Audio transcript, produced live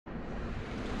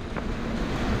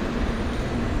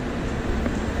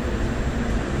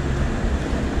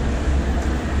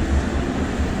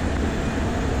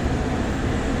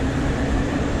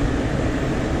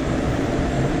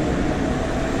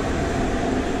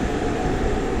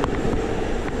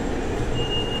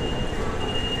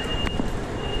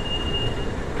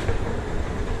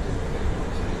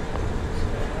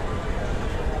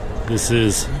This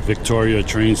is Viktoria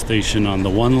train station on the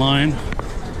 1 line.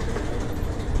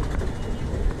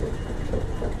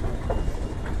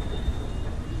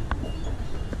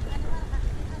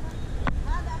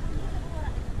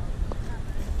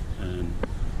 And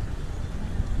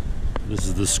this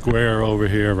is the square over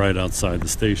here right outside the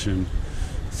station.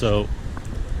 So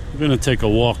we're going to take a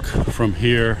walk from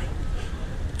here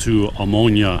to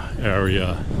Omonia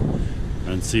area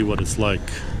and see what it's like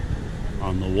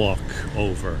on the walk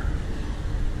over.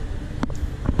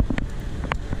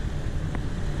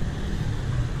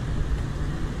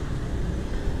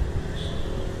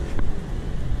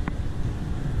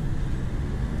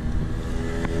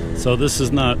 So this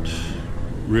is not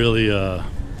really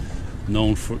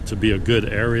known to be a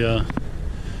good area,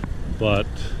 but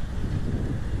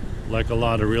like a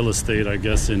lot of real estate, I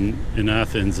guess in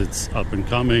Athens, it's up and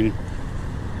coming.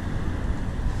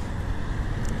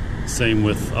 Same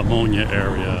with Omonia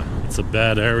area. It's a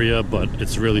bad area, but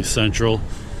it's really central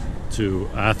to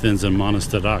Athens and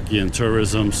Monostadakian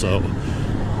tourism. So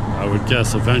I would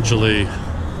guess eventually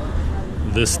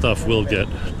this stuff will get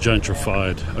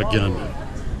gentrified again.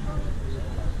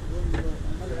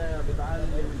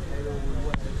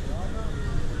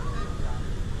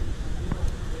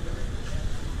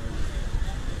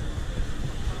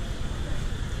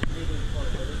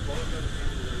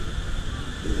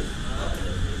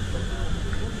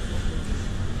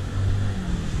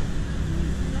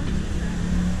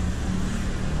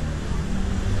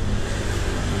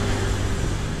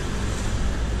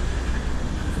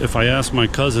 If I ask my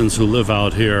cousins who live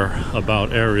out here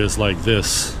about areas like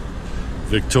this,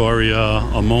 Viktoria,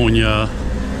 Omonia,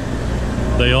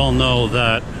 they all know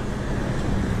that,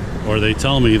 or they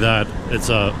tell me that it's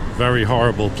a very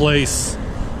horrible place.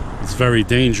 It's very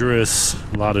dangerous,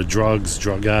 a lot of drugs,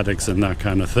 drug addicts, and that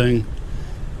kind of thing.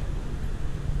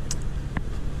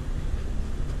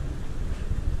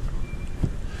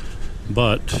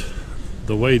 But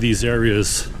the way these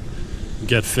areas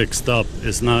get fixed up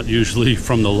is not usually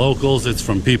from the locals. It's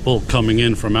from people coming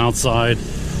in from outside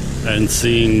and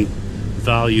seeing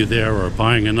value there, or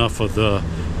buying enough of the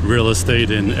real estate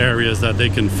in areas that they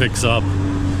can fix up.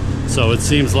 So it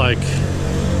seems like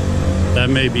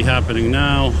that may be happening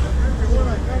now.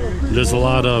 There's a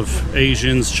lot of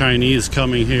Asians, Chinese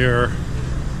coming here,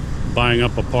 buying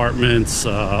up apartments,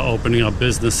 opening up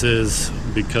businesses,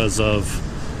 because of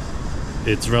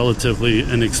it's relatively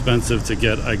inexpensive to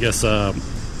get, I guess, a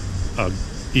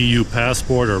EU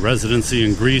passport or residency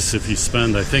in Greece. If you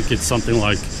spend, I think it's something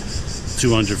like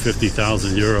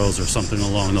 250,000 euros or something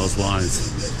along those lines.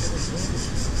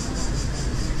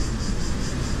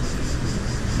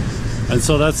 And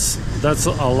so that's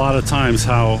a lot of times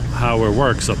how it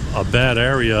works. A bad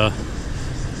area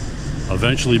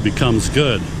eventually becomes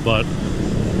good, but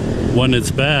when it's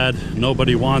bad,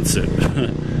 nobody wants it.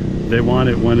 They want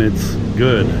it when it's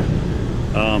good,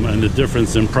 and the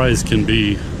difference in price can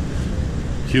be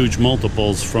huge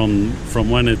multiples from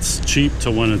when it's cheap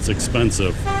to when it's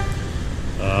expensive.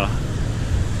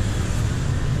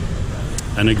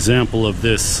 An example of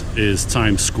this is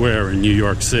Times Square in New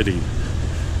York City.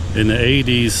 In the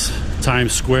 80s,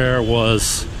 Times Square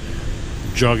was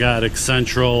drug addict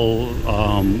central.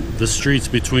 The streets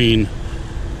between,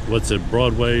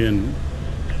 Broadway and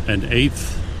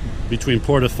 8th, between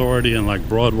Port Authority and like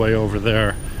Broadway over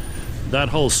there, that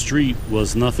whole street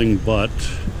was nothing but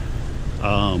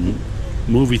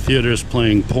movie theaters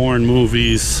playing porn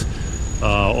movies,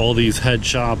 all these head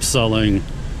shops selling,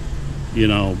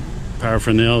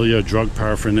 paraphernalia, drug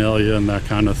paraphernalia and that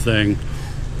kind of thing.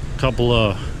 A couple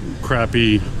of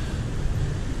crappy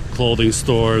clothing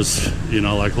stores,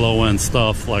 like low-end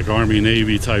stuff, like Army,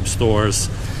 Navy type stores.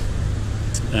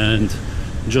 And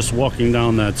just walking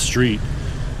down that street,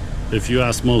 if you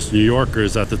ask most New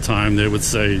Yorkers at the time, they would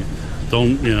say,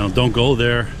 don't go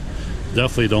there.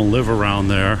 Definitely don't live around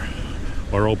there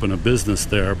or open a business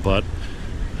there. But,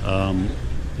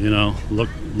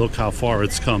 look how far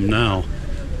it's come now.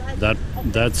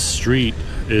 That street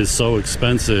is so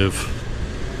expensive,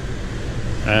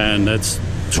 and that's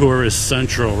tourist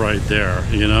central right there,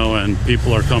 and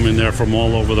people are coming there from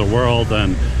all over the world,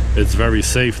 and it's very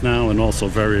safe now and also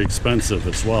very expensive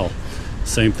as well.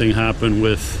 Same thing happened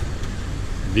with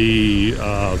the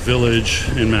village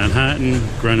in Manhattan,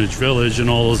 Greenwich Village, and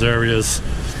all those areas.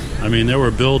 I mean, there were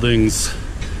buildings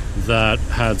that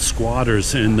had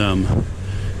squatters in them.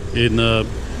 In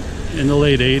the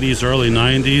late 80s, early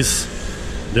 90s,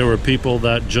 there were people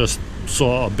that just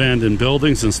saw abandoned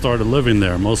buildings and started living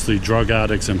there, mostly drug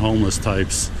addicts and homeless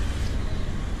types.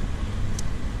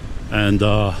 And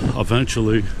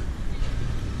eventually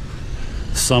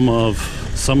some of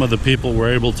some of the people were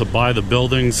able to buy the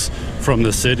buildings from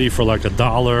the city for like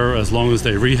 $1 as long as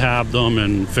they rehabbed them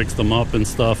and fixed them up and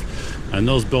stuff. And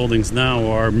those buildings now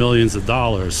are millions of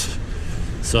dollars.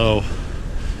 So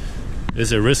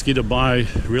is it risky to buy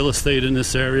real estate in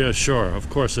this area? Sure, of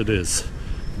course it is.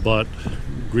 But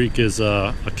Greek is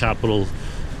a capital.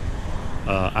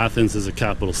 Athens is a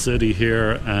capital city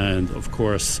here, and of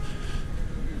course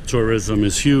tourism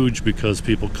is huge because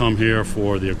people come here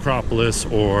for the Acropolis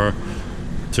or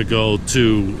to go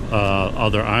to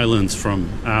other islands from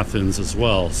Athens as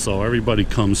well. So everybody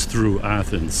comes through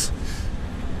Athens.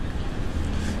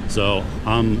 So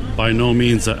I'm by no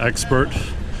means an expert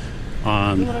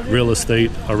on real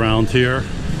estate around here,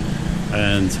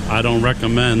 and I don't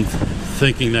recommend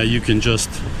thinking that you can just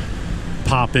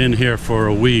pop in here for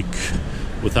a week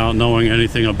without knowing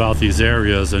anything about these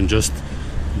areas and just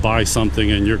buy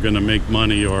something and you're going to make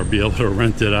money or be able to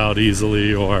rent it out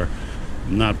easily, or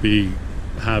not be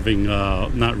having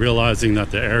not realizing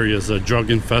that the area is a drug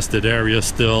infested area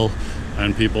still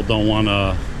and people don't want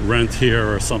to rent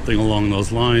here or something along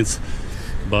those lines.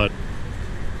 But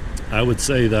I would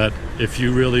say that if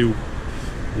you really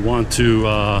want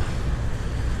to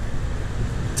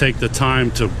take the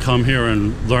time to come here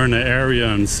and learn the area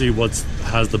and see what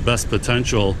has the best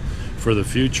potential for the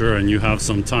future, and you have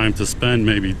some time to spend,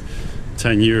 maybe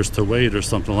 10 years to wait or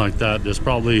something like that, there's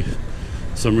probably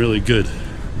some really good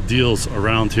deals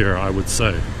around here, I would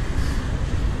say.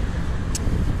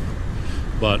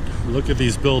 But look at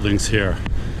these buildings here.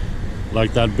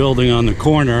 Like that building on the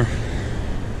corner,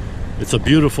 it's a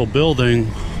beautiful building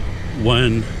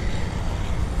when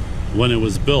it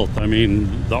was built. I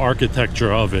mean, the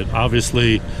architecture of it,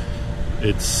 obviously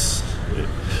it's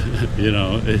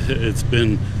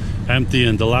been empty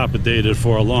and dilapidated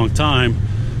for a long time,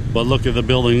 but look at the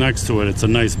building next to it. It's a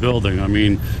nice building. I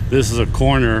mean, this is a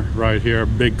corner right here,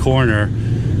 big corner,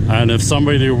 and if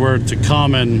somebody were to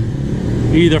come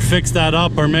and either fix that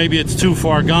up, or maybe it's too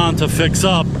far gone to fix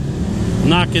up,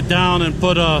 knock it down and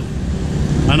put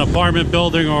an apartment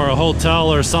building or a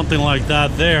hotel or something like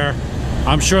that there,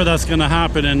 I'm sure that's going to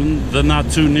happen in the not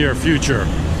too near future.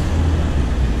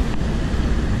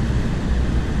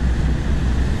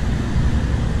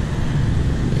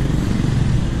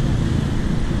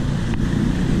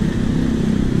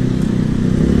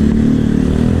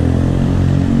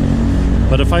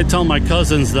 But if I tell my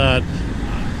cousins that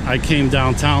I came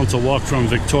downtown to walk from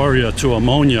Viktoria to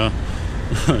Omonia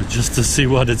just to see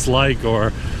what it's like,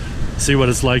 or see what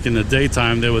it's like in the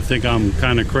daytime, they would think I'm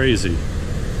kind of crazy.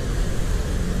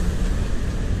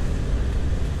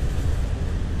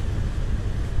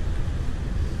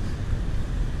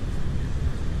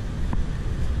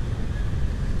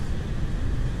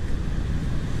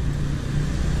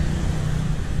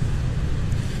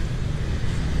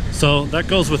 So that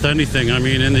goes with anything. I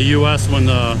mean, in the US, when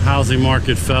the housing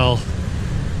market fell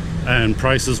and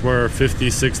prices were 50,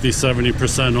 60,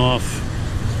 70% off,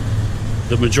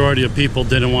 the majority of people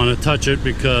didn't want to touch it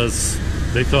because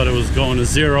they thought it was going to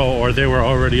zero, or they were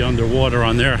already underwater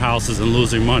on their houses and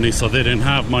losing money, so they didn't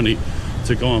have money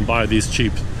to go and buy these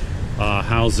cheap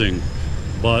housing.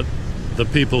 But the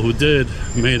people who did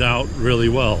made out really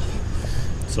well.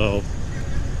 So,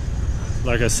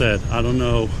 like I said, I don't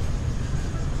know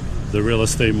the real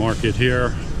estate market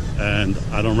here, and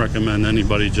I don't recommend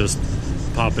anybody just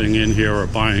popping in here or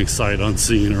buying sight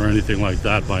unseen or anything like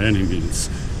that by any means.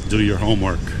 Do your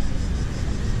homework.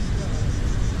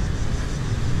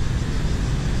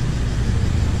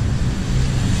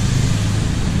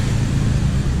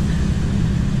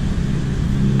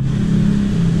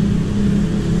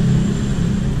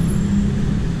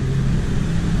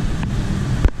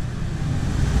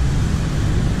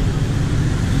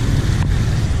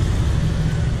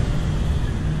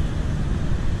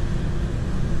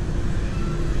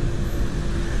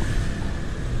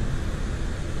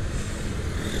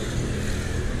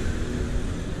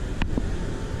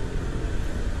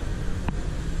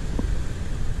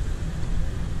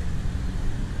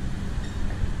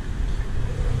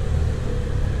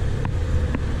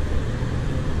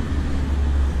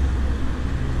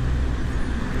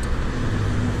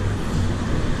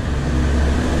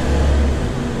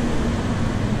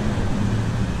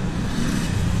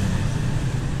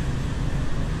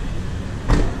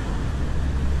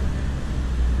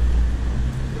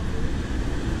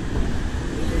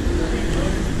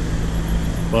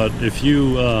 But if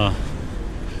you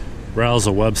browse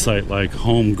a website like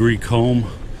Home Greek Home,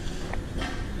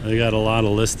 they got a lot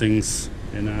of listings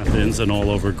in Athens and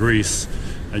all over Greece,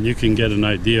 and you can get an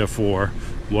idea for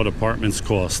what apartments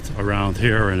cost around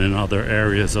here and in other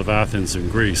areas of Athens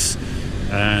and Greece.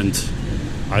 And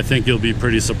I think you'll be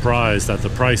pretty surprised at the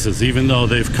prices, even though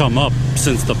they've come up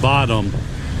since the bottom.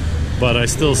 But I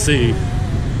still see,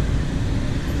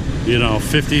 you know,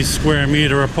 50 square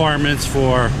meter apartments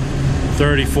for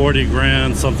 30, 40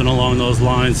 grand, something along those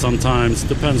lines sometimes.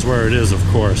 Depends where it is, of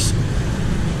course.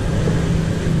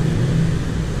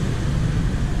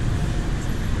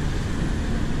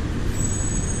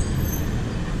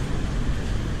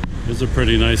 Here's a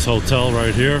pretty nice hotel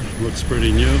right here. Looks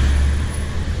pretty new.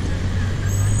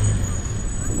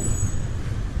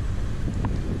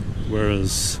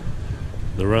 Whereas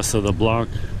the rest of the block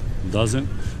doesn't.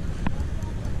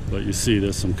 But you see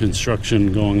there's some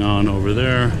construction going on over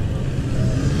there.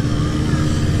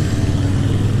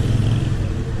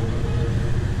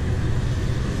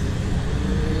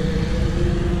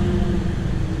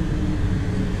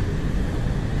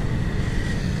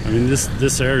 I mean,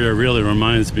 this area really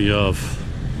reminds me of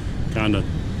kind of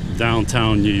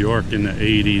downtown New York in the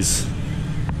 80s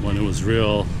when it was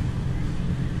real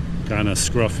kind of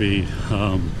scruffy.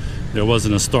 There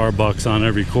wasn't a Starbucks on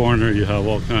every corner. You have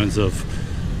all kinds of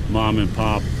mom and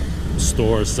pop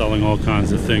stores selling all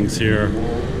kinds of things here.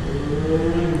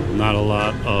 Not a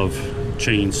lot of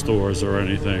chain stores or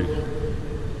anything.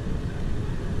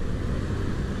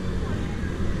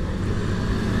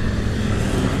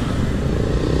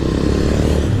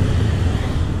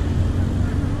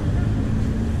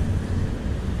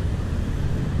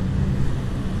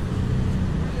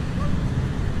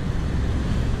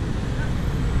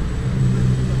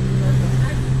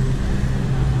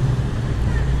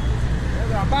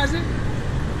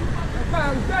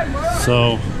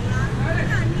 So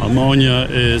Omonia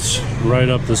is right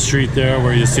up the street there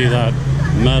where you see that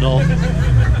metal.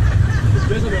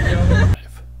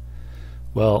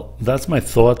 Well, that's my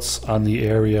thoughts on the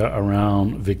area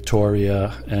around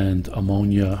Viktoria and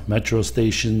Omonia metro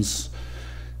stations.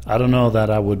 I don't know that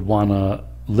I would want to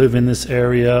live in this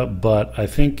area, but I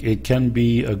think it can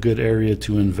be a good area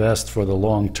to invest for the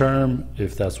long term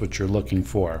if that's what you're looking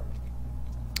for.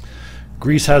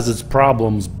 Greece has its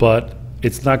problems, but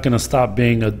it's not going to stop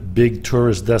being a big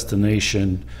tourist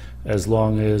destination as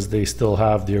long as they still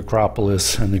have the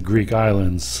Acropolis and the Greek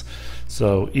islands.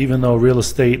 So even though real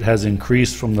estate has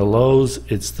increased from the lows,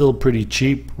 it's still pretty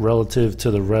cheap relative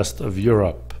to the rest of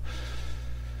Europe.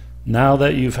 Now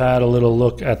that you've had a little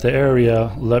look at the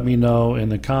area, let me know in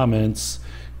the comments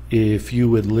if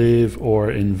you would live or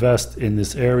invest in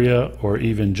this area or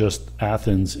even just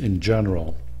Athens in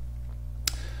general.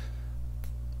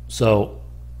 So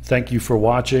thank you for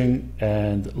watching,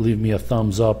 and leave me a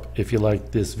thumbs up if you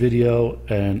like this video,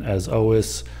 and as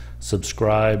always,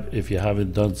 subscribe if you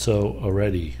haven't done so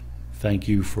already. Thank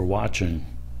you for watching.